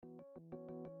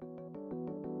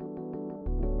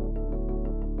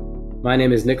My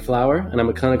name is Nick Flower, and I'm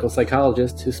a clinical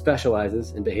psychologist who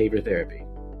specializes in behavior therapy.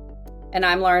 And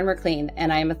I'm Lauren McLean,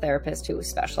 and I am a therapist who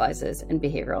specializes in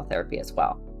behavioral therapy as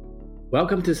well.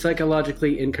 Welcome to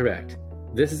Psychologically Incorrect.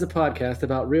 This is a podcast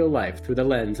about real life through the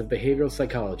lens of behavioral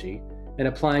psychology and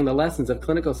applying the lessons of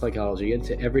clinical psychology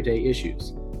into everyday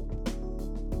issues.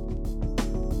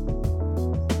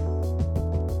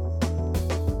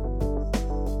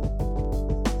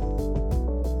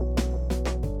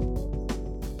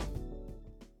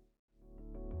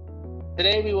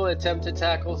 Today we will attempt to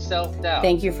tackle self-doubt.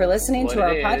 Thank you for listening to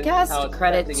our podcast.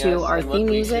 Credit to our theme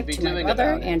music to my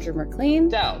brother, Andrew McLean.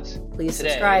 Doubt. Please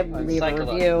subscribe, leave a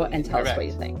review, and tell us what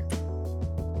you think.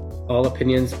 All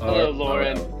opinions are... Hello,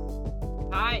 Lauren.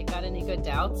 Hi, got any good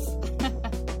doubts?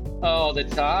 All the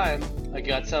time. I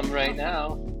got some right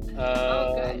now.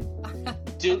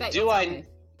 Good.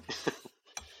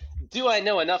 Do I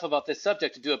know enough about this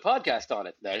subject to do a podcast on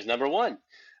it? There's number one.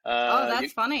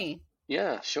 That's funny.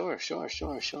 Yeah, sure.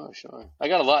 I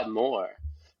got a lot more.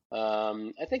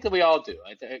 I think that we all do.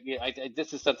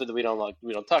 This is something that we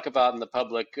don't talk about in the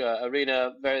public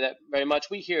arena very much.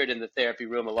 We hear it in the therapy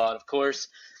room a lot, of course.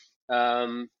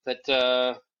 But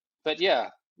yeah,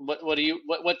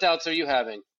 what doubts are you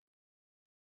having?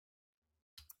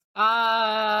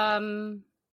 I'm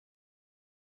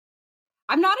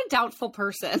not a doubtful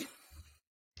person.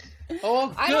 Oh,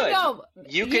 good. I don't know.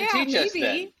 You can teach us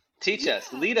then. Teach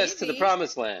us. Lead us to the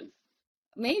promised land.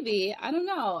 Maybe. I don't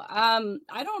know.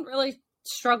 I don't really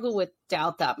struggle with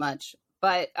doubt that much.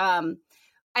 But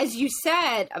as you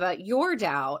said about your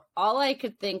doubt, all I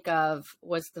could think of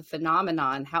was the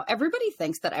phenomenon, how everybody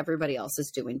thinks that everybody else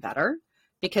is doing better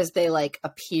because they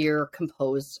appear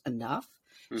composed enough.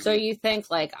 Mm-hmm. So you think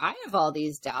I have all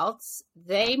these doubts.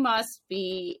 They must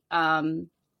be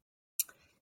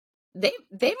they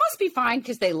must be fine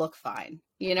because they look fine.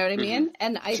 You know what I mean? Mm-hmm.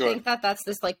 And I think that that's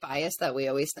this bias that we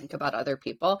always think about other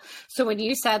people. So when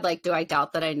you said do I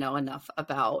doubt that I know enough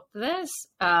about this?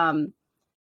 I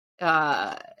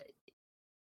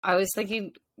was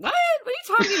thinking, what are you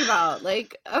talking about?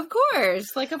 Of course,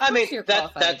 you're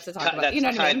qualified to talk about. You know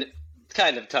what I mean?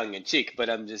 Kind of tongue in cheek, but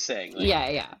I'm just saying.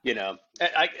 Yeah. You know,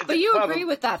 but you agree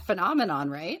with that phenomenon,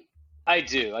 right? I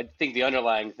do. I think the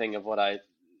underlying thing of what I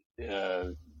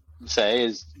say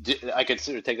is, I could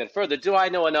sort of take that further. Do I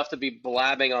know enough to be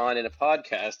blabbing on in a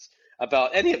podcast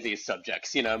about any of these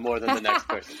subjects? More than the next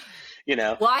person.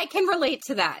 Well, I can relate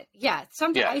to that. Yeah.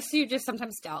 Sometimes I see you just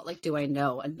sometimes doubt, do I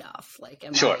know enough?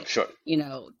 Am sure.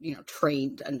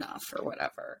 Trained enough or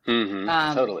whatever.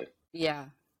 Mm-hmm. Totally. Yeah.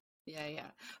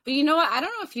 But you know what? I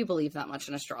don't know if you believe that much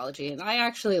in astrology, and I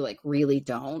actually really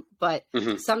don't. But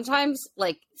sometimes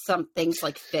some things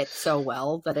fit so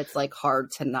well that it's hard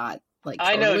to not.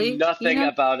 I know nothing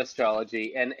about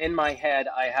astrology, and in my head,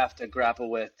 I have to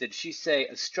grapple with, did she say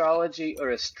astrology or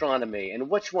astronomy? And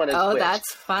which one is which? Oh,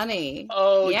 that's funny.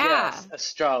 Oh, yeah. Yes,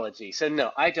 astrology. So, no,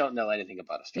 I don't know anything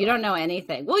about astrology. You don't know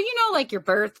anything. Well, your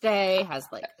birthday has,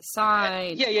 a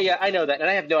sign. Yeah, I know that, and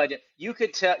I have no idea. You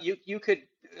could tell, you could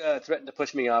threaten to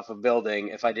push me off a building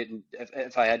if I didn't,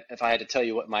 if I had to tell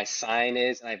you what my sign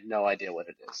is, and I have no idea what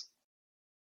it is.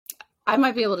 I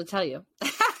might be able to tell you.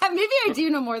 Maybe I do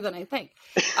know more than I think.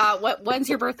 When's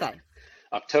your birthday?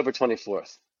 October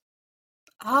 24th.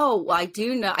 Oh, I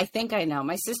do know. I think I know.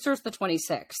 My sister's the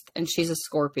 26th, and she's a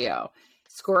Scorpio.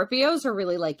 Scorpios are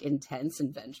really intense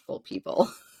and vengeful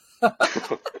people. Well,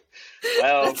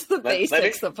 that's the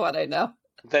basics of what I know.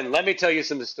 Then let me tell you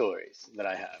some stories that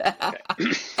I have.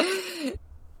 Okay.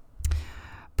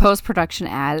 Post-production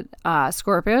ad,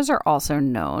 Scorpios are also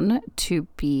known to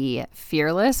be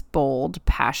fearless, bold,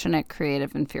 passionate,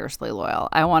 creative, and fiercely loyal.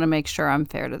 I want to make sure I'm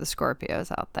fair to the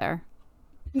Scorpios out there.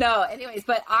 No, anyways,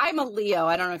 but I'm a Leo.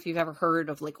 I don't know if you've ever heard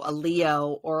of a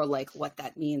Leo or what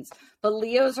that means. But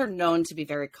Leos are known to be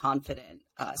very confident,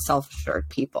 self-assured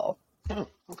people. Oh,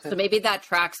 okay. So maybe that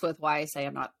tracks with why I say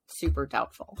I'm not super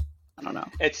doubtful. I don't know.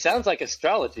 It sounds like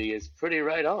astrology is pretty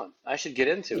right on. I should get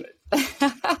into it.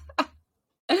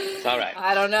 All right.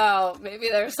 I don't know. Maybe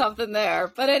there's something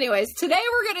there. But anyways, today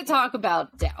we're going to talk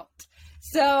about doubt.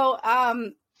 So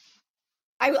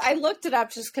I looked it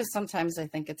up just because sometimes I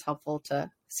think it's helpful to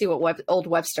see what old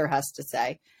Webster has to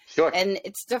say. Sure. And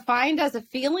it's defined as a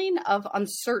feeling of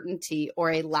uncertainty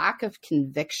or a lack of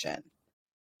conviction.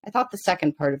 I thought the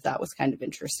second part of that was kind of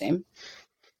interesting.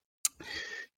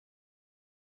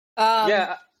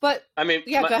 Yeah. But I mean,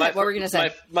 go ahead. What were you going to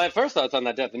say? My first thoughts on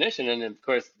that definition, and of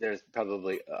course, there's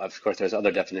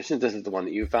other definitions. This is the one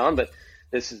that you found, but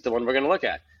this is the one we're going to look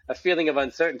at. A feeling of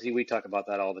uncertainty. We talk about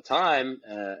that all the time,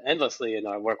 endlessly in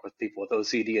our work with people with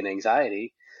OCD and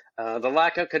anxiety. The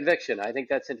lack of conviction. I think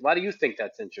why do you think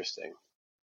that's interesting?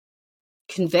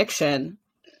 Conviction.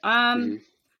 Mhm.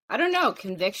 I don't know.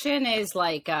 Conviction is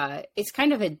like, it's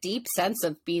kind of a deep sense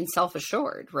of being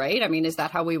self-assured, right? I mean, is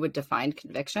that how we would define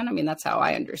conviction? I mean, that's how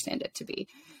I understand it to be.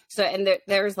 So, and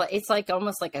there's like, it's like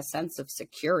almost like a sense of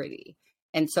security.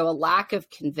 And so a lack of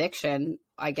conviction,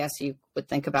 I guess you would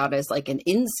think about as like an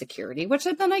insecurity, which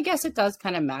then I guess it does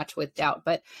kind of match with doubt.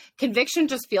 But conviction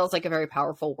just feels like a very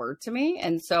powerful word to me.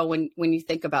 And so when you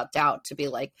think about doubt, to be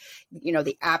like,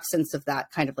 the absence of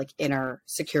that kind of like inner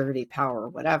security, power,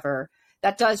 whatever,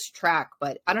 that does track.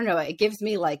 But I don't know, it gives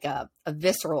me like a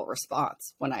visceral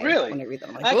response when I read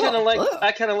them. Like, I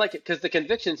kind of like it because the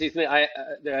conviction sees me. I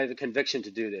have a conviction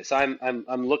to do this. I'm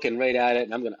looking right at it,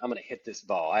 and I'm gonna hit this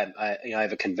ball. I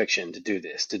have a conviction to do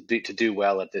this, to do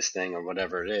well at this thing or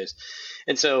whatever it is.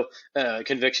 And so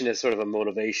conviction is sort of a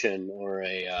motivation or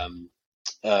a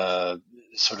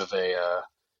sort of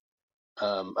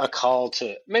a call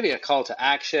to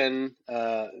action.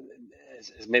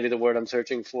 Is maybe the word I'm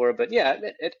searching for, but yeah,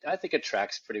 I think it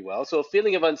tracks pretty well. So a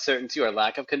feeling of uncertainty or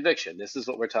lack of conviction. This is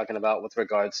what we're talking about with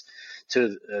regards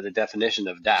to the definition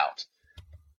of doubt.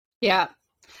 Yeah.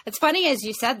 It's funny, as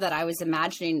you said that, I was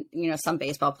imagining, some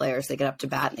baseball players, they get up to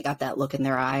bat and they got that look in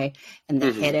their eye and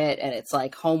they hit it and it's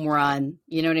like home run.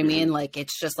 You know what I mean? Like,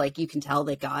 it's just like, you can tell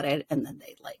they got it and then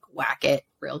they like whack it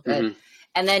real good.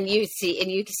 And then you see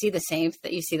the same,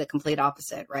 that you see the complete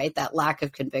opposite, right? That lack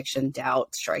of conviction,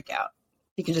 doubt, strikeout.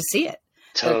 You can just see it.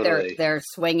 Totally. They're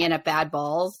swinging at bad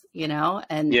balls,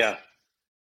 and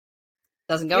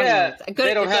doesn't go anywhere. A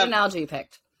good analogy you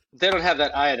picked. They don't have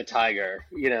that eye of the tiger,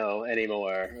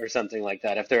 anymore or something like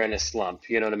that. If they're in a slump,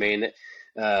 you know what I mean?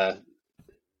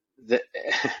 The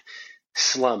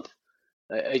slump.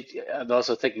 I'm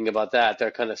also thinking about that.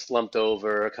 They're kind of slumped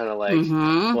over, kind of like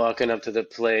walking up to the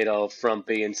plate all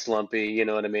frumpy and slumpy, you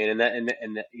know what I mean?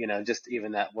 And just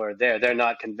even that word there, they're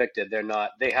not convicted.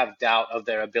 They have doubt of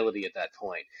their ability at that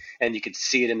point. And you can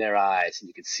see it in their eyes, and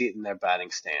you can see it in their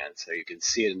batting stance, or you can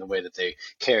see it in the way that they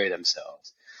carry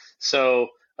themselves. So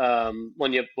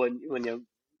when you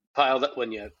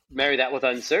marry that with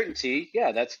uncertainty,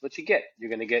 that's what you get. You're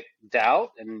going to get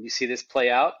doubt, and you see this play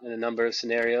out in a number of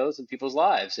scenarios in people's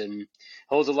lives, and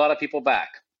holds a lot of people back.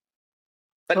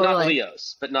 But totally.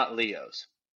 not Leos.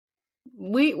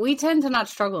 We tend to not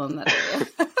struggle in that area.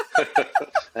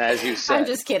 As you said. I'm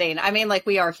just kidding. I mean, like,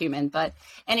 we are human, but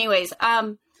anyways,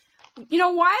 why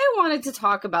I wanted to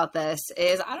talk about this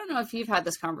is, I don't know if you've had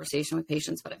this conversation with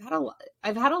patients, but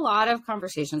I've had a lot of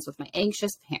conversations with my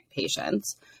anxious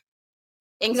patients.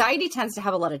 Anxiety tends to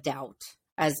have a lot of doubt,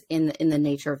 as in the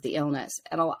nature of the illness.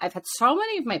 And I've had so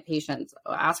many of my patients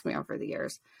ask me over the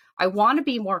years, I want to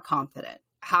be more confident.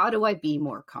 How do I be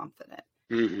more confident?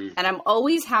 And I'm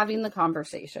always having the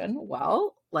conversation,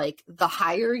 well, like, the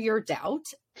higher your doubt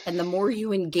and the more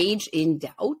you engage in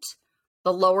doubt,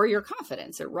 the lower your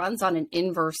confidence. It runs on an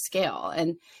inverse scale.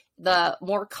 And the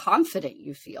more confident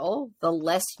you feel, the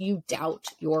less you doubt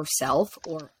yourself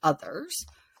or others.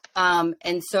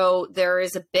 And so there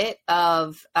is a bit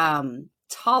of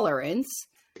tolerance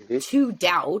to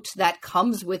doubt that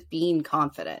comes with being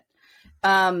confident.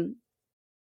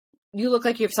 You look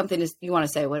like you have something you want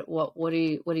to say. What do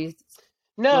you?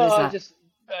 No, I just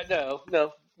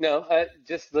no.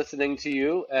 Just listening to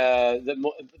you.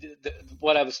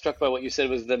 What I was struck by what you said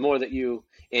was the more that you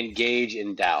engage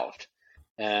in doubt,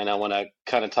 and I want to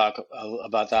kind of talk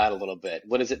about that a little bit.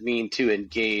 What does it mean to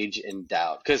engage in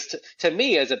doubt? Because to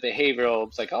me, as a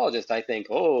behavioral psychologist, I think,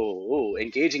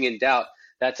 engaging in doubt,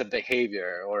 that's a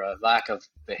behavior or a lack of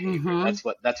behavior. That's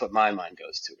what my mind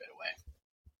goes to right away.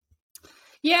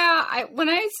 Yeah, when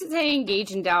I say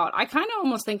engage in doubt, I kind of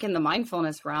almost think in the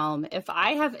mindfulness realm. If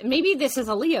I have, maybe this is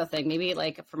a Leo thing, maybe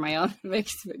like from my own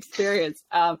experience,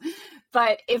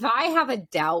 but if I have a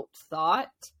doubt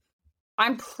thought,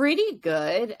 I'm pretty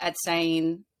good at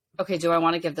saying, okay, do I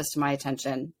want to give this to my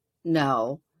attention?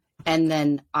 No. And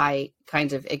then I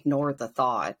kind of ignore the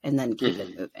thought and then keep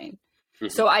it moving.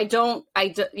 So to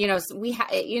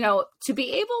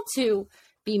be able to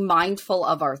be mindful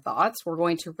of our thoughts, we're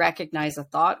going to recognize a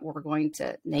thought, we're going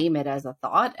to name it as a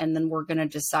thought, and then we're going to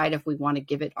decide if we want to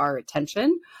give it our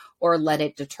attention or let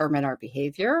it determine our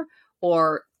behavior,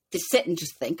 or to sit and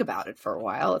just think about it for a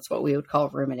while. It's what we would call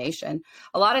rumination.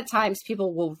 A lot of times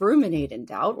people will ruminate in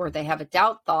doubt, where they have a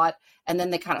doubt thought and then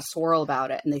they kind of swirl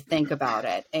about it and they think about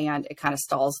it and it kind of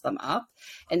stalls them up.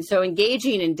 And so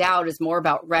engaging in doubt is more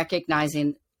about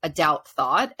recognizing a doubt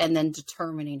thought and then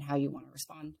determining how you want to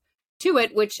respond to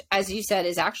it, which, as you said,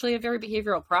 is actually a very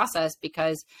behavioral process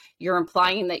because you're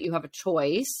implying that you have a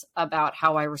choice about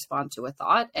how I respond to a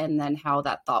thought and then how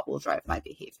that thought will drive my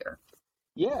behavior.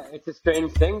 Yeah, it's a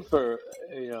strange thing for,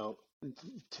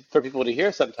 for people to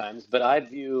hear sometimes, but I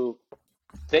view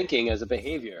thinking as a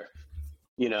behavior,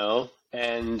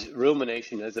 and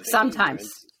rumination as a behavior. Sometimes.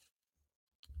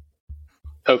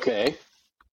 Okay.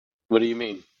 What do you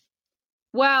mean?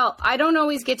 Well, I don't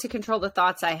always get to control the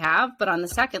thoughts I have, but on the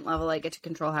second level, I get to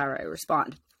control how I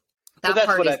respond. That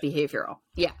part is behavioral.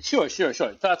 Yeah. Sure.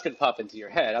 Thoughts could pop into your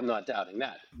head. I'm not doubting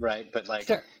that, right? But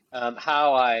sure.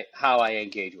 How I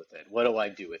engage with it. What do I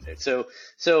do with it? So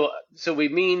we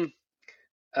mean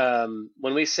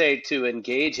when we say to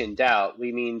engage in doubt,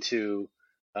 we mean to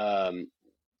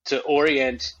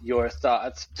orient your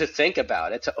thoughts, to think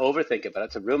about it, to overthink about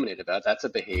it, to ruminate about it. That's a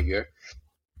behavior,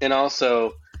 and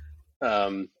also,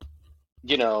 not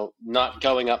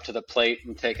going up to the plate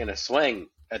and taking a swing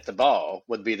at the ball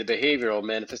would be the behavioral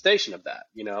manifestation of that,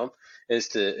 is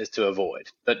to avoid.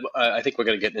 But I think we're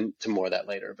going to get into more of that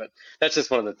later. But that's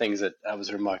just one of the things that I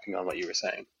was remarking on what you were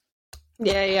saying.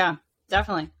 Yeah,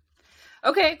 definitely.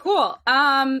 Okay, cool.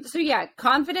 So yeah,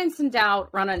 confidence and doubt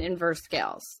run on inverse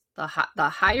scales. The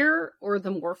higher or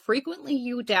the more frequently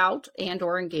you doubt and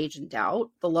or engage in doubt,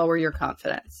 the lower your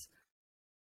confidence.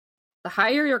 The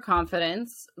higher your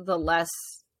confidence, the less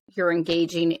you're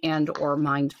engaging and or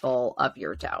mindful of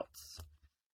your doubts.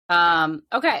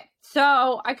 Okay,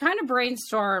 so I kind of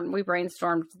brainstormed. We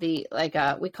brainstormed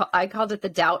I called it the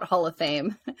Doubt Hall of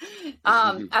Fame.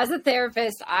 As a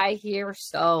therapist, I hear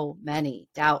so many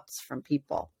doubts from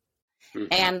people.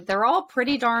 And they're all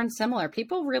pretty darn similar.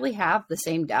 People really have the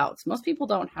same doubts. Most people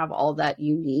don't have all that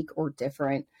unique or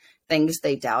different things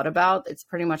they doubt about. It's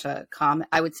pretty much a common,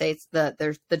 I would say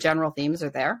there's the general themes are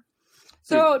there.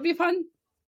 So it'd be fun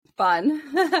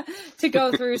to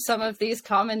go through some of these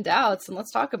common doubts and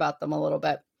let's talk about them a little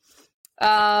bit.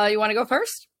 You want to go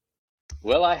first?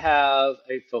 Will I have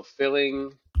a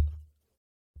fulfilling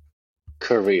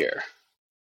career?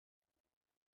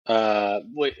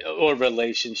 Or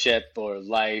relationship or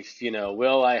life,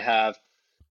 will I have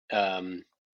a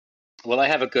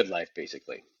good life,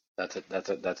 basically?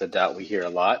 That's a doubt we hear a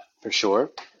lot, for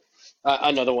sure.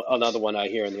 Another one I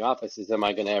hear in the office is, am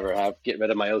I going to ever get rid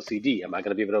of my OCD? Am I going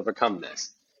to be able to overcome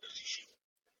this?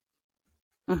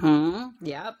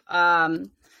 Yep.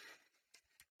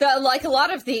 Like a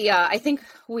lot of the, I think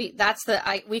we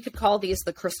could call these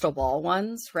the crystal ball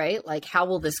ones, right? Like, how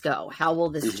will this go? How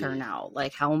will this turn out?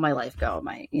 Like, how will my life go?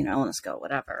 My, illness go,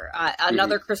 whatever.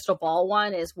 Another crystal ball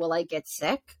one is, will I get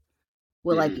sick?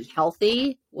 Will I be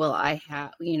healthy? Will I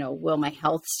have, will my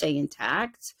health stay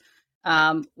intact?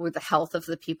 Will the health of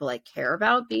the people I care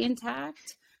about be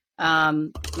intact?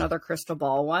 Another crystal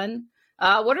ball one.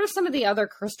 What are some of the other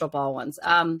crystal ball ones?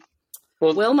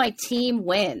 Will my team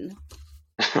win?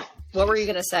 What were you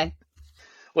going to say?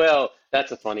 Well,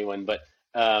 that's a funny one, but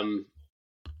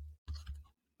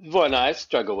one I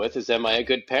struggle with is, am I a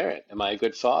good parent? Am I a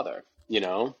good father?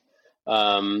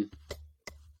 I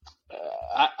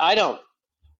don't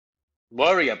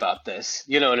worry about this.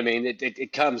 You know what I mean?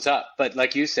 It comes up, but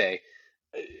like you say,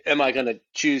 am I going to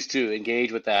choose to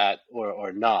engage with that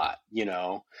or not?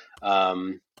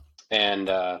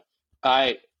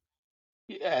 I,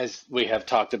 as we have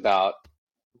talked about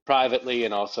privately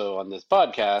and also on this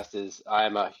podcast, is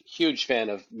I'm a huge fan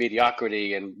of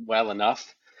mediocrity and well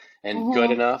enough and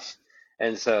good enough.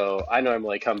 And so I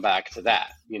normally come back to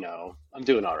that, I'm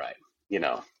doing all right.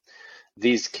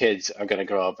 These kids are going to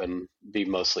grow up and be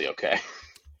mostly okay.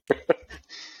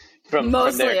 From their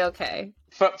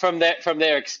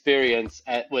experience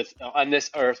on this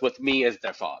earth with me as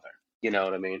their father. You know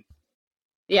what I mean?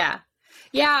 Yeah.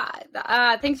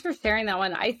 Thanks for sharing that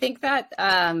one. I think that,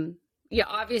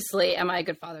 obviously, am I a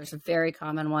good father is a very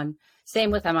common one.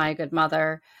 Same with, am I a good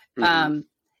mother? And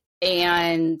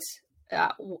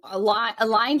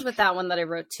aligned with that one that I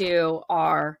wrote too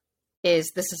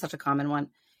this is such a common one.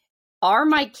 Are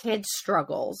my kids'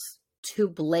 struggles to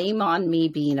blame on me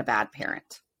being a bad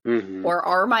parent? Or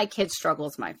are my kids'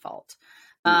 struggles my fault?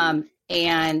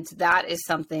 And that is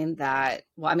something that,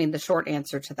 the short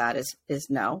answer to that is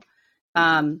no.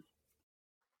 But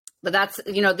that's,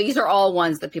 these are all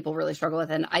ones that people really struggle with.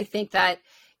 And I think that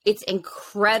it's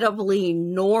incredibly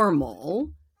normal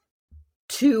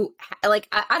to, I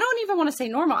don't even want to say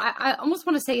normal. I almost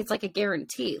want to say it's like a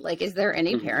guarantee. Like, is there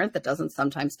any parent that doesn't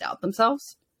sometimes doubt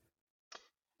themselves?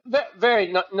 There are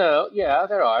very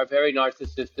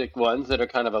narcissistic ones that are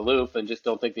kind of aloof and just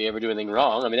don't think they ever do anything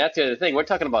wrong. That's the other thing. We're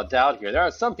talking about doubt here. There are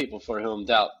some people for whom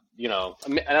doubt, I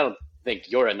don't think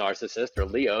you're a narcissist or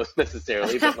Leo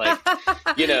necessarily, but like,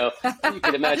 you know, you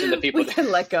can imagine the people. We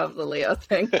can let go of the Leo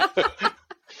thing.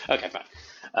 Okay,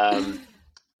 fine.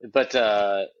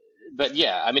 But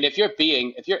yeah, I mean, if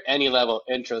you're any level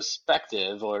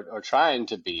introspective or trying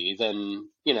to be, then,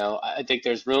 you know, I think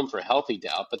there's room for healthy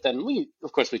doubt. But then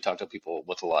of course, we talk to people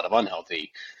with a lot of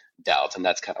unhealthy doubts, and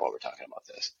that's kind of what we're talking about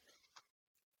this.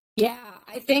 Yeah,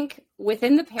 I think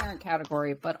within the parent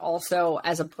category, but also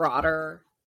as a broader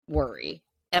worry,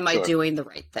 am I doing the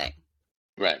right thing?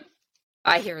 Right.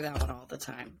 I hear that one all the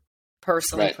time,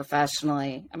 personally,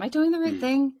 professionally. Am I doing the right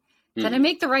thing? Did I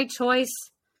make the right choice?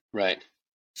 Right.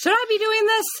 Should I be doing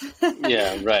this?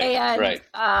 Yeah, right.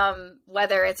 And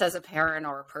whether it's as a parent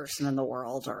or a person in the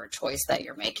world or a choice that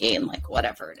you're making, like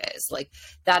whatever it is, like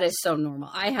that is so normal.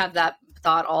 I have that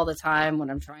thought all the time when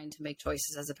I'm trying to make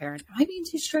choices as a parent. Am I being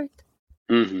too strict?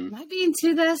 Am I being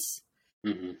too this?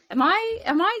 Am I,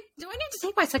 do I need to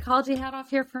take my psychology hat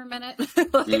off here for a minute?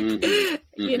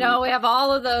 You know, we have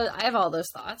all of those, I have all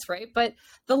those thoughts, right? But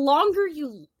the longer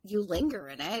you linger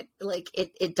in it, like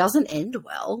it doesn't end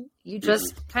well. You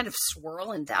just kind of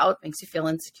swirl in doubt. It makes you feel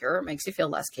insecure. It makes you feel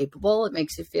less capable. It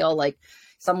makes you feel like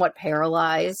somewhat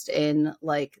paralyzed in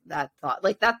like that thought.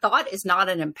 Like that thought is not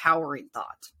an empowering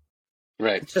thought.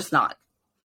 Right. It's just not,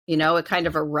 you know, it kind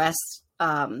of arrests,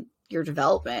 your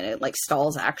development. It like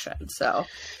stalls action. So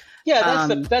yeah,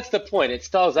 that's the point. It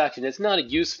stalls action. It's not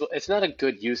a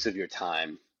good use of your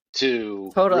time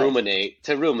to ruminate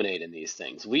in these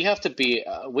things. We have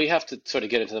to sort of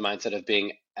get into the mindset of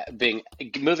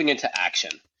moving into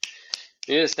action.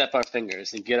 We need to step our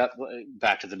fingers and get up,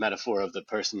 back to the metaphor of the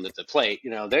person at the plate. You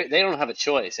know, they don't have a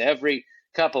choice. Every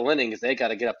couple innings, they got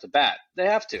to get up to bat. They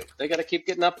have to. They got to keep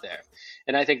getting up there.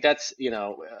 And I think that's, you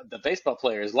know, the baseball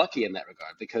player is lucky in that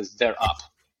regard because they're up.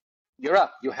 You're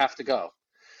up. You have to go.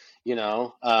 You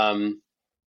know,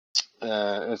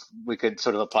 if we could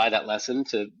sort of apply that lesson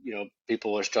to, you know,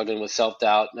 people who are struggling with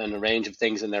self-doubt and a range of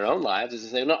things in their own lives, is to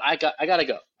say, no, I got to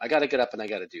go. I got to get up and I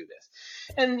got to do this.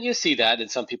 And you see that in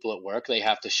some people at work. They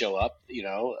have to show up. You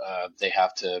know, they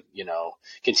have to, you know,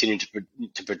 continue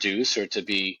to produce or to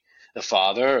be the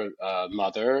father,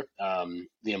 mother,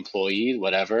 the employee,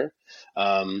 whatever.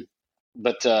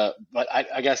 But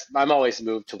I guess I'm always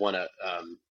moved to want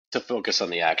to focus on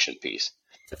the action piece.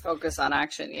 To focus on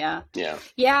action, yeah.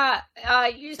 Yeah.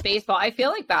 Use baseball. I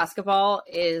feel like basketball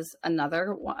is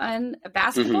another one.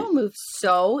 Basketball moves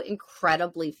so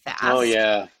incredibly fast. Oh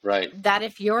yeah, right. That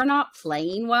if you're not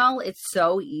playing well, it's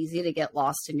so easy to get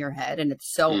lost in your head, and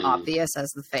it's so obvious as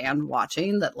the fan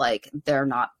watching that like they're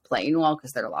not playing well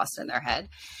because they're lost in their head.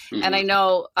 And I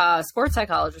know sports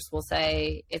psychologists will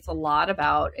say it's a lot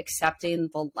about accepting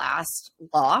the last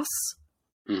loss.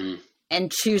 And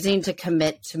choosing to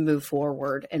commit to move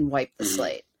forward and wipe the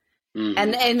slate.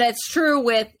 And that's true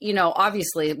with, you know,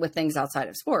 obviously with things outside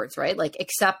of sports, right? Like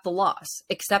accept the loss,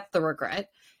 accept the regret,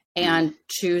 and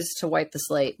choose to wipe the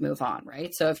slate, move on,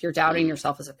 right? So if you're doubting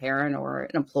yourself as a parent or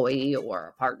an employee or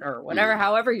a partner or whatever,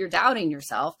 however you're doubting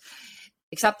yourself,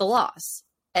 accept the loss.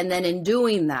 And then in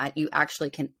doing that, you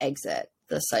actually can exit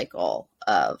the cycle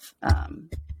of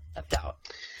doubt.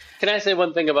 Can I say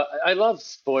one thing I love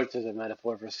sports as a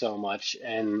metaphor for so much.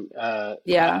 And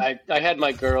I had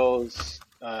my girls,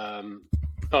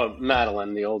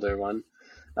 Madeline, the older one,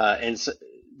 and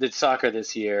did soccer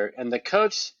this year. And the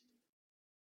coach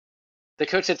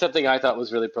said something I thought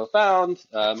was really profound.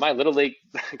 My Little League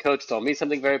coach told me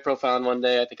something very profound one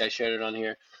day. I think I shared it on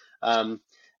here.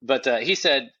 But he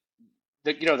said,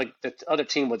 you know, the other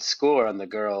team would score on the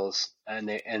girls and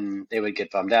they would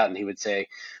get bummed out. And he would say,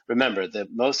 remember, the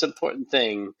most important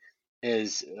thing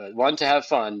is one, to have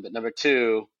fun, but number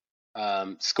two,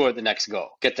 score the next goal,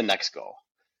 get the next goal.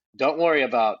 Don't worry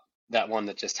about that one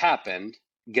that just happened.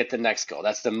 Get the next goal.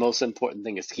 That's the most important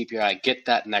thing, is to keep your eye, get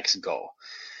that next goal.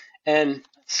 And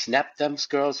snap them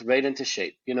girls right into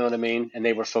shape. You know what I mean? And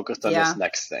they were focused on this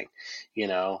next thing, you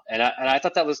know, and I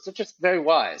thought that was just very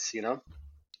wise, you know?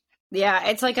 Yeah,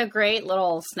 it's like a great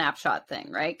little snapshot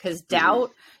thing, right? Because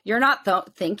doubt, you're not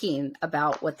thinking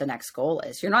about what the next goal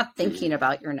is. You're not thinking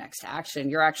about your next action.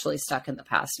 You're actually stuck in the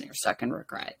past and you're stuck in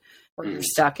regret, or you're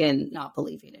stuck in not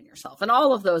believing in yourself. And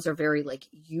all of those are very like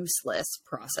useless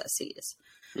processes.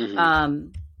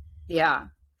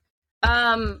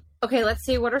 Okay, let's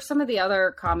see. What are some of the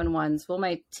other common ones? Will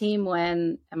my team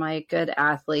win? Am I a good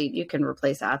athlete? You can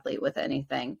replace athlete with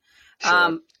anything.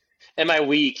 Sure. Am I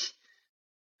weak?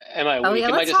 Oh yeah,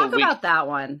 let's talk about that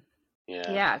one.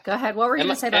 Yeah, go ahead. What were you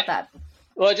going to say about that?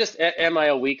 Well, just, am I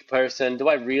a weak person? Do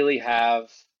I really have,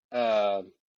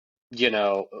 you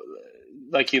know,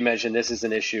 like you mentioned, this is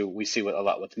an issue we see a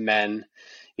lot with men.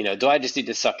 Do I just need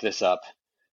to suck this up?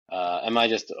 Am I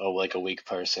just like a weak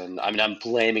person? I mean, I'm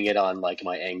blaming it on like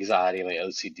my anxiety, my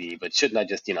OCD, but shouldn't I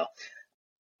just,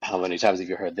 how many times have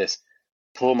you heard this?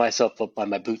 Pull myself up by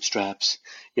my bootstraps,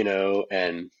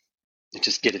 and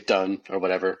just get it done or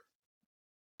whatever.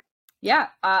 Yeah,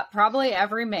 probably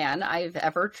every man I've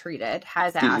ever treated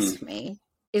has asked me,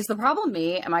 is the problem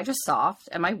me? Am I just soft?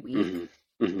 Am I weak?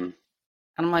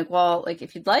 And I'm like, well, like,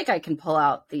 if you'd like, I can pull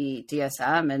out the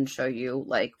DSM and show you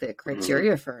like the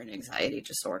criteria for an anxiety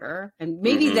disorder. And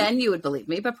maybe then you would believe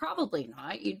me, but probably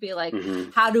not. You'd be like,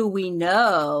 how do we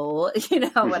know?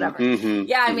 Whatever.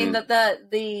 Yeah. I mean,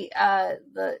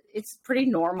 it's pretty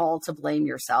normal to blame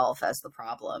yourself as the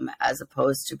problem, as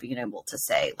opposed to being able to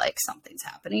say like something's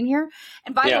happening here.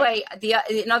 And by the way,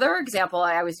 another example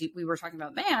we were talking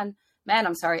about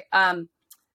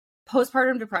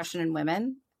postpartum depression in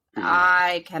women.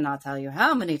 I cannot tell you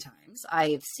how many times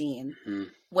I have seen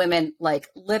women like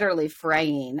literally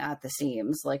fraying at the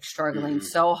seams, like struggling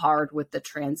so hard with the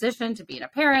transition to being a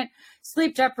parent,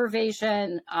 sleep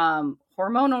deprivation,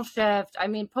 hormonal shift. I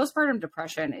mean, postpartum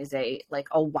depression is a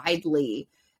widely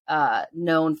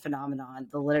known phenomenon.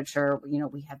 The literature,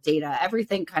 we have data,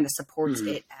 everything kind of supports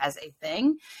it as a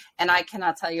thing. And I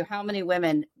cannot tell you how many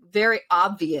women very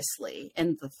obviously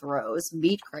in the throes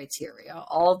meet criteria,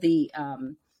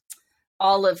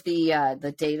 all of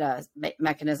the data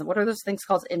mechanism. What are those things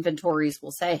called? Inventories will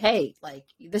say, hey, like,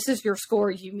 this is your score.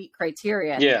 You meet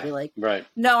criteria. And you'll be like, right.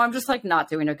 No, I'm just like not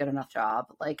doing a good enough job.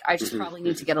 Like, I just probably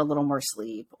need to get a little more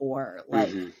sleep, or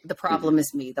like the problem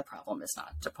is me. The problem is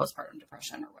not postpartum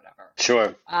depression or whatever.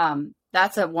 Sure.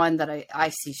 That's one that I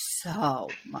see so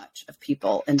much of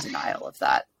people in denial of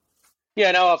that. Yeah.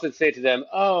 And I'll often say to them,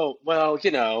 oh, well,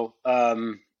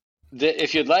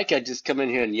 if you'd like, I'd just come in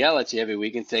here and yell at you every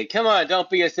week and say, come on, don't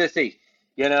be a sissy,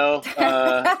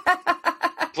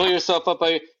 pull yourself up.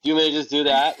 You may just do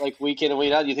that like week in and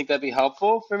week out. Do you think that'd be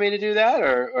helpful for me to do that?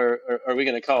 Or are we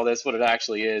going to call this what it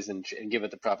actually is and give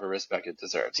it the proper respect it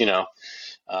deserves, Or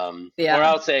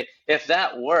I would say, if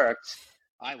that worked,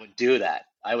 I would do that.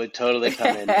 I would totally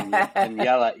come in and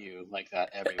yell at you like that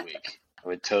every week. I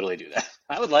would totally do that.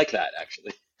 I would like that,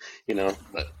 actually,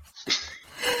 but...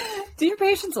 Do your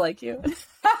patients like you?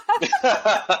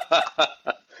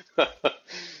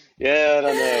 Yeah, I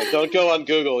don't know. Don't go on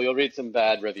Google. You'll read some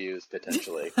bad reviews,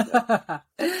 potentially. Yeah.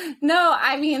 No,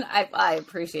 I mean, I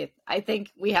appreciate, I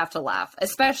think we have to laugh,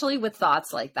 especially with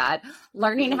thoughts like that.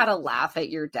 Learning how to laugh at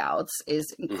your doubts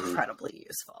is incredibly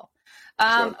useful.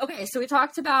 Sure. Okay, so we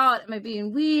talked about, am I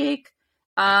being weak?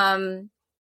 Let's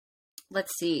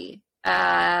see.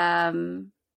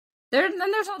 Then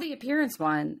there's all the appearance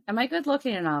one. Am I good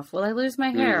looking enough? Will I lose my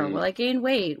hair? Will I gain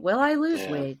weight? Will I lose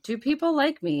weight? Do people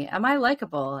like me? Am I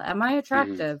likable? Am I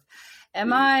attractive?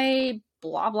 Am I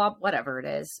blah, blah, whatever it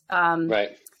is.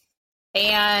 Right.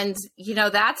 And,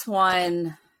 that's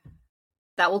one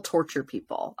that will torture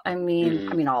people. I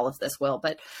mean, all of this will,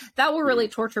 but that will really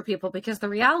torture people, because the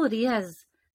reality is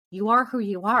you are who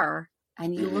you are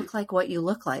and you look like what you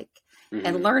look like.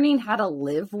 And learning how to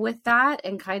live with that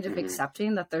and kind of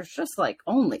accepting that there's just like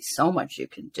only so much you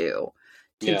can do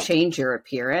to change your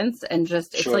appearance. And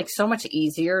just, it's like so much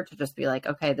easier to just be like,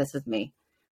 okay, this is me,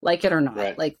 like it or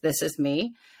not, like this is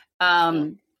me.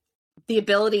 The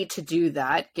ability to do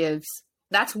that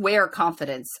that's where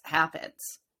confidence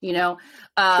happens,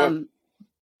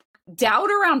 doubt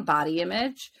around body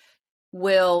image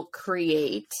will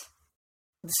create,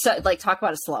 so like, talk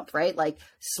about a slump, right? Like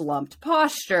slumped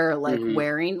posture, like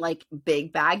wearing like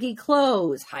big baggy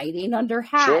clothes, hiding under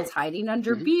hats, hiding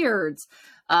under beards,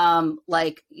 all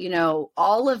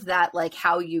of that, like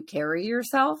how you carry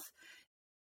yourself.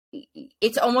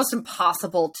 It's almost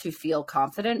impossible to feel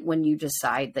confident when you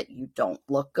decide that you don't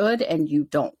look good and you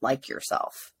don't like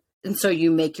yourself. And so you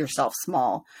make yourself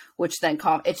small, which then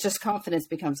it's just confidence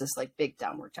becomes this like big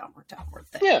downward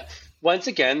thing. Yeah. Once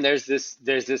again, there's this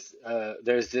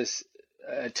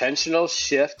attentional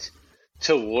shift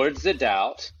towards the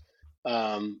doubt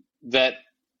that,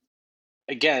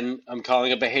 again, I'm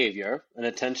calling a behavior, an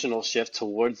attentional shift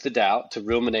towards the doubt, to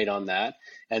ruminate on that,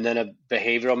 and then a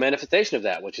behavioral manifestation of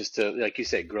that, which is to, like you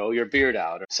say, grow your beard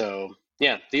out. So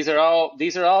yeah, these are all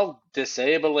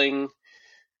disabling.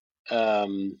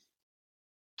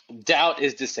 Doubt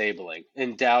is disabling,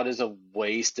 and doubt is a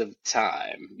waste of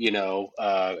time,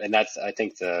 and that's, I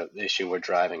think, the issue we're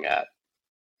driving at.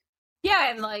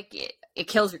 Yeah, and like it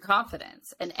kills your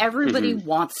confidence, and everybody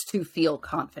wants to feel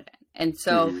confident. And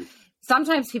so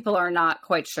sometimes people are not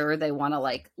quite sure they want to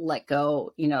like let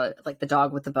go, like the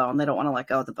dog with the bone. They don't want to let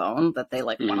go of the bone, but they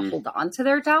like want to hold on to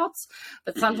their doubts.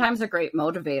 But sometimes a great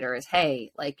motivator is,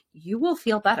 hey, like you will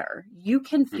feel better. You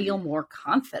can feel more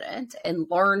confident and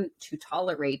learn to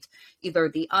tolerate either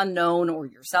the unknown or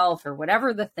yourself or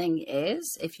whatever the thing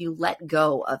is if you let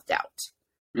go of doubt.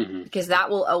 Because that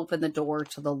will open the door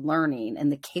to the learning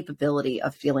and the capability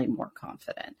of feeling more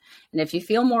confident. And if you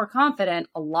feel more confident,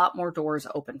 a lot more doors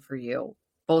open for you,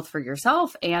 both for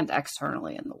yourself and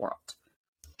externally in the world.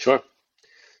 Sure.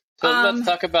 So let's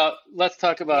talk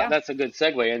about, that's a good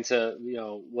segue into,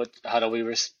 how do we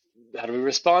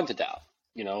respond to doubt?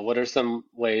 What are some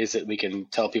ways that we can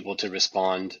tell people to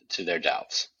respond to their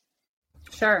doubts?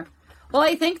 Sure. Well,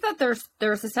 I think that there's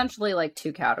essentially like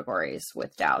two categories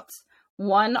with doubts.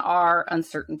 One are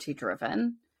uncertainty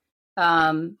driven.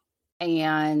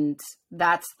 And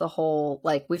that's the whole,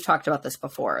 like we've talked about this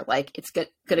before, like it's going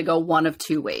to go one of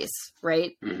two ways,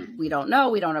 right? We don't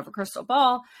know. We don't have a crystal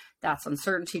ball. That's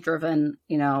uncertainty driven.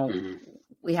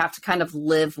 We have to kind of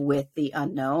live with the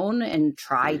unknown and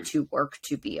try to work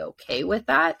to be okay with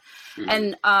that.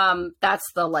 And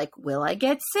that's the like, will I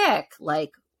get sick?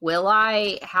 Like, will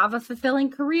I have a fulfilling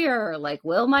career? Like,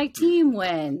 will my team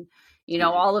win?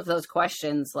 All of those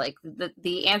questions, like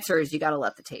the answer is you got to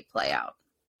let the tape play out.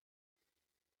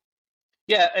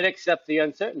 Yeah, and accept the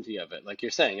uncertainty of it. Like you're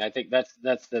saying, I think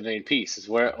that's the main piece is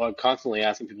we're constantly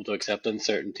asking people to accept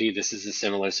uncertainty. This is a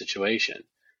similar situation,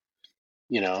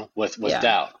 with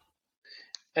doubt.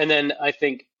 And then I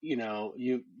think,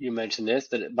 you mentioned this,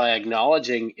 that by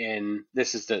acknowledging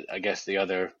this is the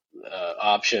other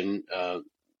option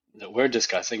that we're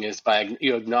discussing is by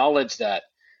you acknowledge that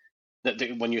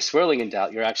when you're swirling in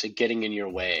doubt, you're actually getting in your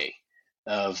way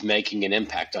of making an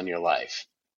impact on your life.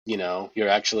 You're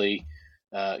actually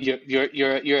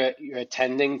you're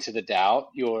attending to the doubt.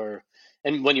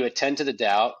 And when you attend to the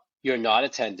doubt, you're not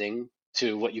attending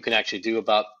to what you can actually do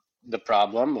about the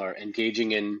problem or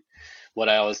engaging in what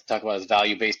I always talk about as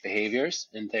value-based behaviors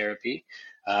in therapy.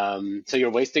 So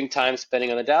you're wasting time spending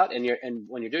on the doubt, and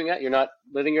when you're doing that, you're not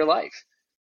living your life.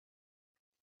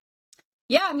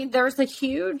 Yeah, I mean, there's a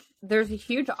huge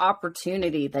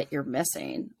opportunity that you're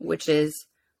missing, which is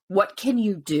what can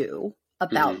you do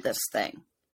about this thing?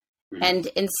 And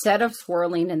instead of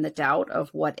swirling in the doubt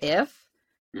of what if,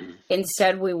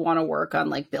 instead we want to work on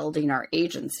like building our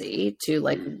agency to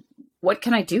like, what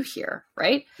can I do here?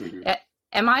 Right?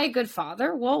 Am I a good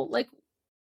father? Well, like,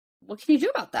 what can you do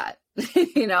about that?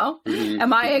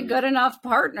 Am I a good enough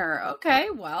partner? Okay,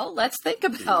 well, let's think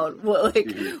about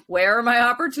where are my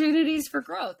opportunities for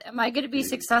growth? Am I going to be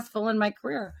successful in my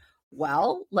career?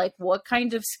 Well, like what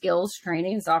kind of skills,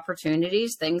 trainings,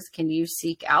 opportunities, things can you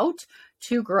seek out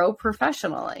to grow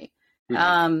professionally?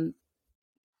 Will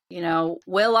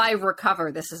I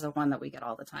recover? This is the one that we get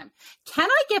all the time. Can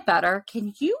I get better?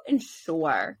 Can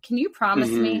you promise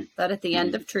me that at the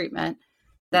end of treatment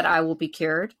that I will be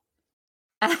cured?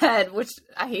 And which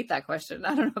I hate that question.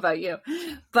 I don't know about you,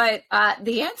 but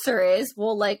the answer is,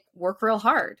 well, like work real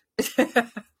hard.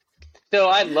 So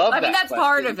I love. I mean, that's question.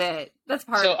 part of it. That's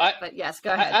part of it. But yes,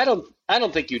 go ahead. I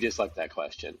don't think you dislike that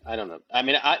question. I don't know. I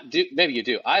mean, I do. Maybe you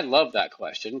do. I love that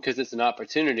question because it's an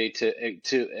opportunity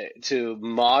to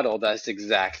model this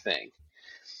exact thing.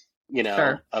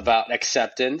 Sure. About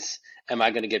acceptance. Am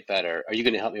I going to get better? Are you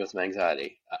going to help me with my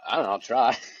anxiety? I don't know. I'll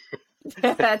try.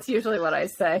 That's usually what I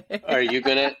say. Are you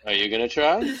gonna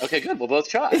try? Okay, good. We'll both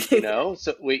try.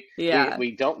 So we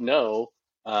don't know.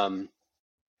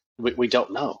 We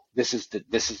don't know. This is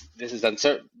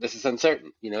uncertain. This is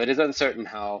uncertain. It is uncertain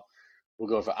how we'll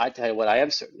go. I tell you what, I am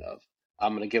certain of.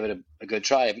 I'm gonna give it a good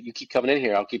try. If you keep coming in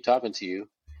here, I'll keep talking to you.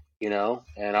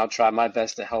 And I'll try my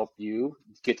best to help you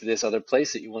get to this other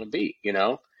place that you want to be.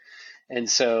 And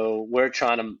so we're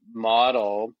trying to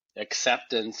model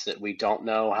acceptance that we don't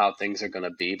know how things are going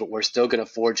to be, but we're still going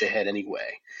to forge ahead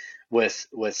anyway with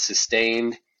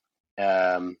sustained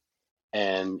and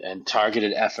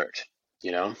targeted effort.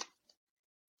 Yeah,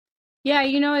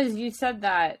 as you said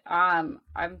that, I'm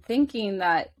thinking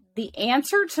that the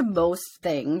answer to most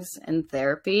things in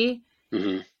therapy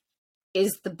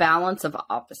is the balance of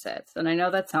opposites. And I know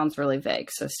that sounds really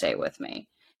vague, so stay with me.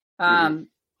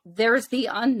 There's the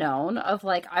unknown of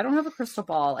like, I don't have a crystal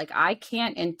ball. Like I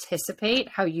can't anticipate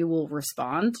how you will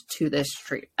respond to this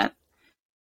treatment.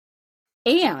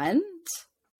 And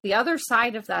the other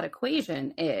side of that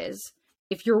equation is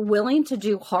if you're willing to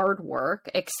do hard work,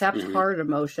 accept Mm-hmm. hard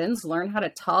emotions, learn how to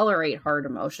tolerate hard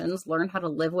emotions, learn how to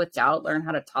live with doubt, learn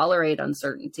how to tolerate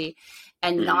uncertainty,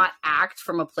 and Mm-hmm. not act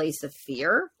from a place of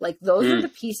fear, like those are the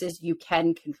pieces you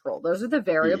can control. Those are the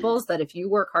variables that if you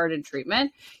work hard in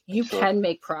treatment, you Sure. can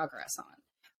make progress on.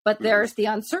 But there's the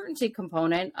uncertainty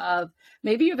component of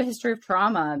maybe you have a history of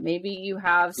trauma. Maybe you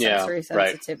have sensory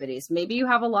right. sensitivities. Maybe you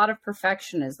have a lot of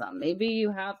perfectionism. Maybe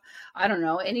you have, I don't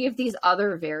know, any of these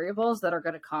other variables that are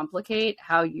going to complicate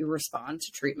how you respond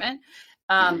to treatment.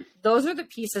 Those are the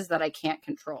pieces that I can't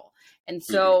control. And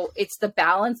so it's the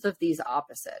balance of these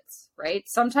opposites, right?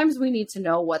 Sometimes we need to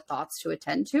know what thoughts to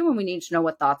attend to, and we need to know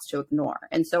what thoughts to ignore.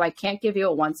 And so I can't give you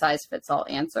a one size fits all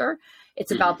answer.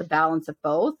 It's about the balance of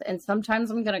both. And sometimes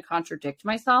I'm going to contradict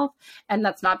myself. And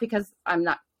that's not because I'm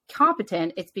not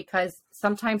competent. It's because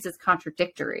sometimes it's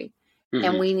contradictory.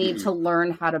 And we need to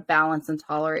learn how to balance and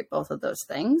tolerate both of those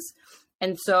things.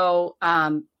 And so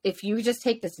if you just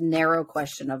take this narrow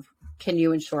question of, can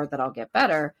you ensure that I'll get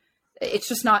better?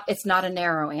 It's not a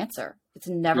narrow answer. It's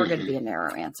never going to be a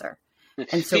narrow answer.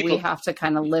 And so we have to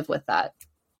kind of live with that.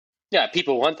 Yeah,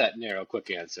 people want that narrow,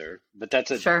 quick answer, but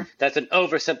that's an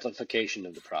oversimplification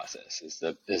of the process. Is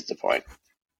the point?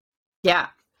 Yeah.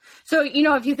 So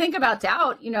if you think about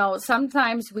doubt,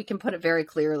 sometimes we can put it very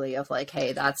clearly of like,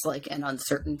 hey, that's like an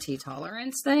uncertainty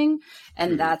tolerance thing,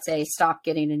 and that's a stop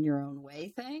getting in your own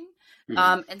way thing.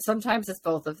 And sometimes it's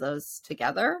both of those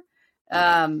together.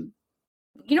 One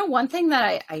thing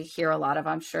that I hear a lot of,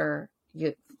 I'm sure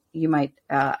you might,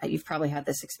 you've probably had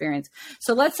this experience.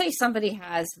 So let's say somebody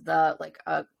has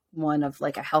one of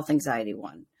like a health anxiety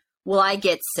one. Will I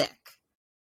get sick?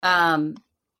 And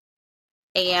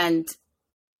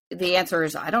the answer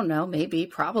is, I don't know, maybe,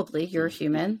 probably. You're a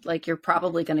human. Like, you're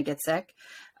probably going to get sick.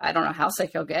 I don't know how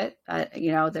sick you'll get.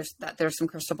 There's some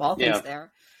crystal ball things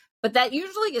there. But that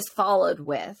usually is followed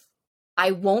with,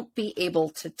 I won't be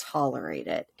able to tolerate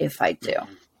it if I do.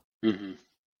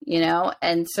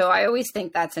 And so I always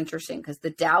think that's interesting, because the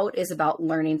doubt is about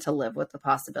learning to live with the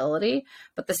possibility.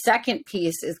 But the second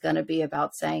piece is going to be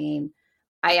about saying,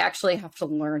 I actually have to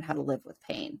learn how to live with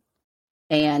pain.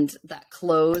 And that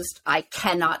closed, I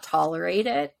cannot tolerate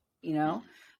it,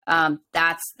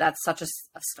 that's such a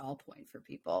stall point for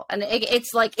people. And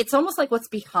it's almost like what's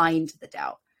behind the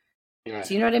doubt. Right.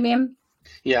 Do you know what I mean?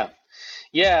 Yeah.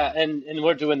 Yeah. And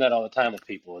we're doing that all the time with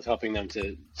people, is helping them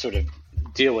to sort of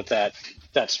deal with that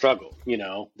struggle,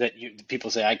 people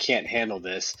say, I can't handle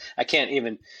this. I can't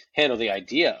even handle the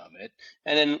idea of it.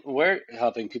 And then we're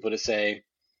helping people to say,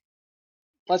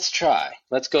 let's try,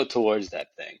 let's go towards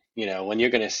that thing, when you're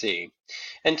going to see,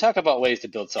 and talk about ways to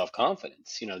build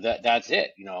self-confidence. That's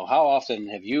it. How often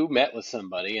have you met with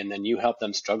somebody and then you help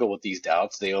them struggle with these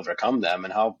doubts, they overcome them,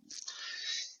 and how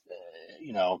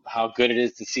good it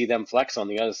is to see them flex on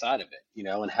the other side of it,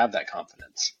 and have that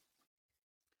confidence.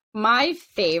 My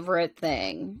favorite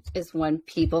thing is when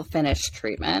people finish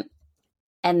treatment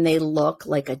and they look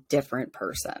like a different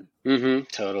person.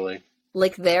 Totally.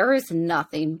 Like, there is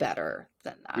nothing better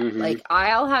than that. Like,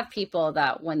 I'll have people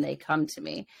that when they come to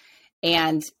me,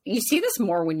 and you see this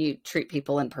more when you treat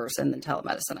people in person than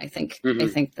telemedicine. I think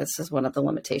this is one of the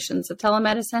limitations of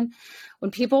telemedicine.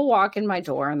 When people walk in my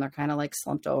door and they're kind of like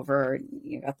slumped over, and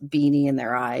you got the beanie in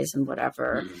their eyes and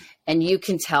whatever, and you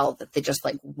can tell that they just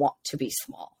like want to be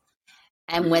small.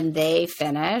 And when they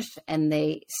finish and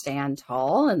they stand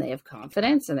tall and they have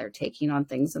confidence and they're taking on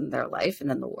things in their life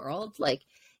and in the world, like,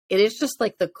 it is just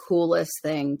like the coolest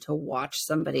thing to watch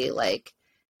somebody like,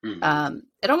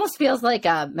 it almost feels like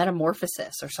a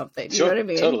metamorphosis or something. You know what I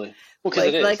mean? Totally.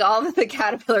 Well, like all of the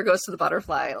caterpillar goes to the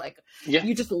butterfly. Like,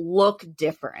 you just look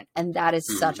different. And that is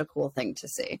such a cool thing to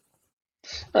see.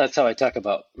 That's how I talk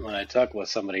about when I talk with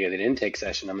somebody at an intake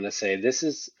session. I'm going to say, this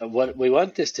is what we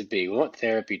want this to be. We want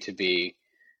therapy to be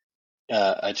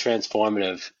a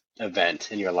transformative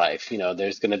event in your life.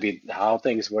 There's going to be how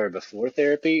things were before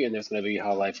therapy, and there's going to be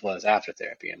how life was after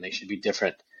therapy, and they should be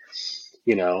different.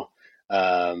 And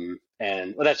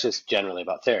well, that's just generally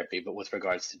about therapy. But with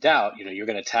regards to doubt, you're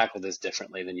going to tackle this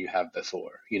differently than you have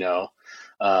before.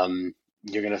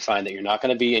 You're going to find that you're not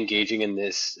going to be engaging in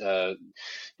this,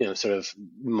 sort of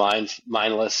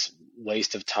mindless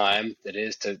waste of time that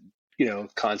is to,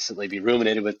 constantly be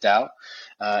ruminated with doubt,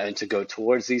 and to go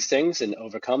towards these things and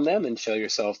overcome them and show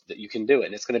yourself that you can do it.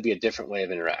 And it's going to be a different way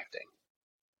of interacting.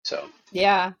 So,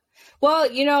 yeah. Well,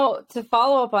 to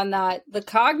follow up on that, the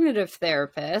cognitive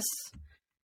therapists,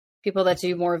 people that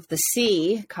do more of the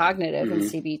C, cognitive and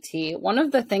CBT, one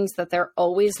of the things that they're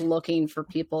always looking for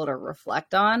people to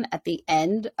reflect on at the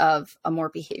end of a more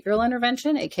behavioral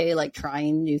intervention, aka like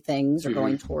trying new things or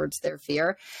going towards their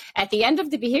fear. At the end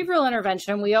of the behavioral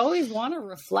intervention, we always want to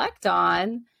reflect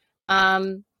on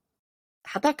how'd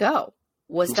that go?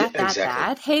 Was that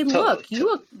bad? Hey, look,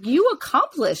 you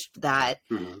accomplished that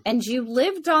and you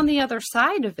lived on the other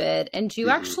side of it and you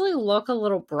actually look a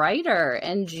little brighter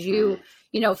and you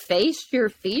faced your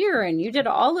fear and you did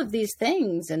all of these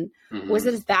things. And was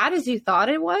it as bad as you thought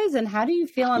it was? And how do you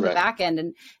feel on the back end?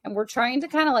 And we're trying to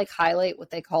kind of like highlight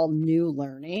what they call new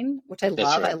learning, which I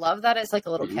love. I love that as like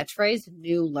a little catchphrase,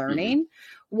 new learning.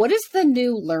 What is the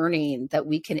new learning that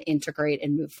we can integrate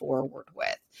and move forward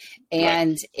with?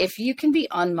 And if you can be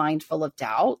unmindful of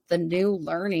doubt, the new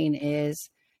learning is,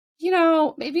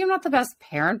 maybe I'm not the best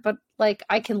parent, but like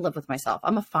I can live with myself.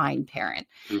 I'm a fine parent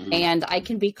and I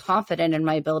can be confident in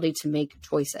my ability to make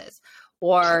choices.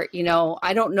 Or,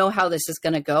 I don't know how this is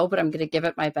going to go, but I'm going to give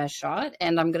it my best shot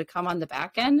and I'm going to come on the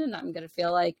back end and I'm going to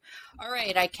feel like, all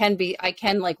right, I can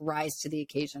like rise to the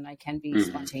occasion. I can be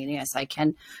spontaneous. I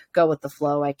can go with the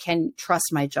flow. I can trust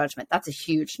my judgment. That's a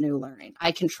huge new learning.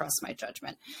 I can trust my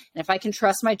judgment. And if I can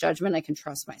trust my judgment, I can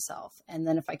trust myself. And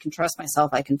then if I can trust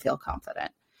myself, I can feel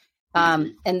confident.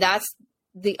 And that's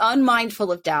the unmindful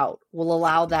of doubt will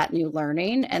allow that new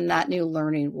learning, and that new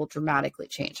learning will dramatically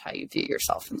change how you view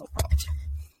yourself in the world.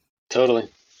 Totally.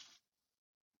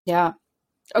 Yeah.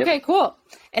 Okay, cool.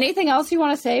 Anything else you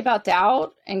want to say about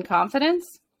doubt and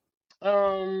confidence?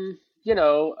 I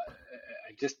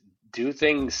just do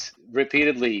things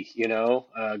repeatedly,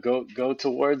 go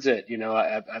towards it.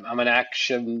 I'm an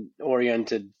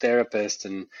action-oriented therapist,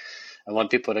 and I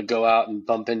want people to go out and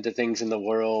bump into things in the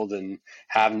world and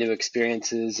have new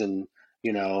experiences. And,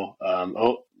 you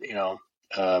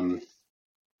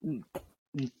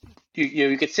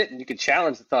could sit and you could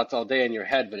challenge the thoughts all day in your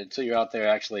head, but until you're out there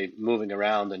actually moving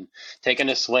around and taking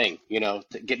a swing,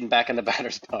 getting back in the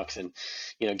batter's box and,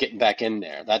 getting back in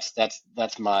there,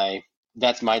 that's my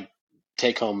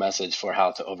take home message for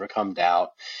how to overcome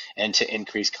doubt and to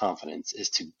increase confidence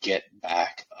is to get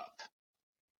back up.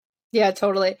 Yeah,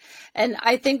 totally. And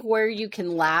I think where you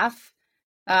can laugh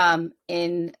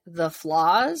in the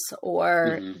flaws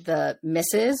or the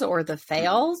misses or the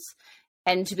fails,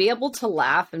 and to be able to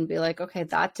laugh and be like, okay,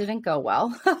 that didn't go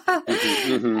well.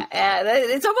 And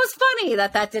it's almost funny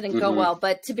that didn't go well,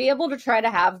 but to be able to try to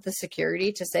have the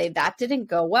security to say that didn't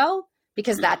go well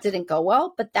because that didn't go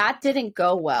well, but that didn't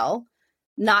go well,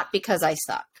 not because I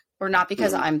suck or not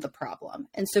because I'm the problem.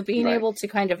 And so being able to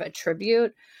kind of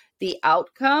attribute the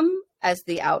outcome as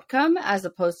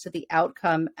opposed to the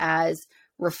outcome as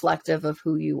reflective of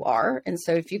who you are. And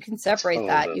so if you can separate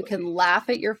that, you can laugh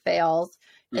at your fails.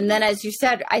 And then, as you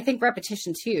said, I think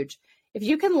repetition's huge. If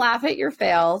you can laugh at your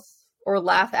fails or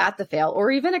laugh at the fail or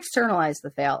even externalize the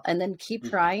fail and then keep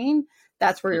trying,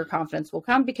 that's where your confidence will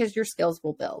come because your skills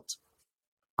will build.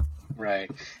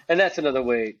 Right. And that's another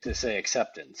way to say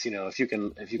acceptance. If you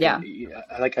can,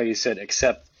 I like how you said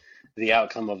accept the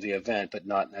outcome of the event, but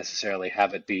not necessarily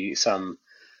have it be some,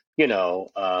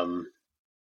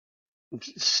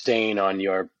 stain on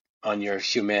your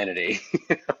humanity.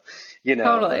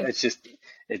 Totally. It's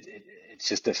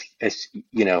just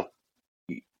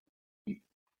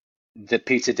the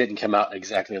pizza didn't come out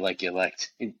exactly like you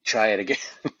liked. Try it again.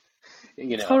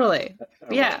 Totally.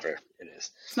 Yeah. Whatever it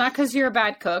is. It's not because you're a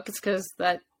bad cook. It's because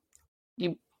that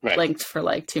you blinked for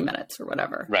like 2 minutes or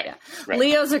whatever. Right. Yeah. Right.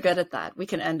 Leos are good at that. We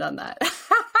can end on that.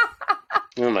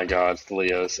 Oh my God, it's the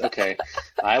Leos. Okay.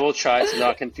 I will try to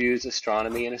not confuse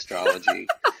astronomy and astrology.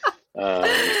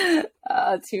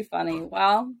 Too funny.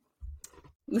 Well,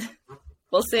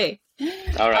 we'll see.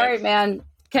 All right, man.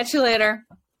 Catch you later.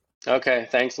 Okay.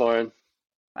 Thanks, Lauren.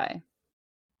 Bye.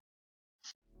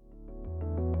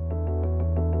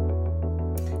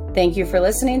 Thank you for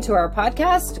listening to our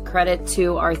podcast. Credit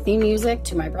to our theme music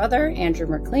to my brother, Andrew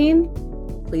McLean.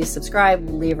 Please subscribe,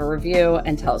 leave a review,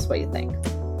 and tell us what you think.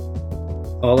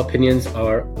 All opinions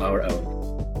are our own.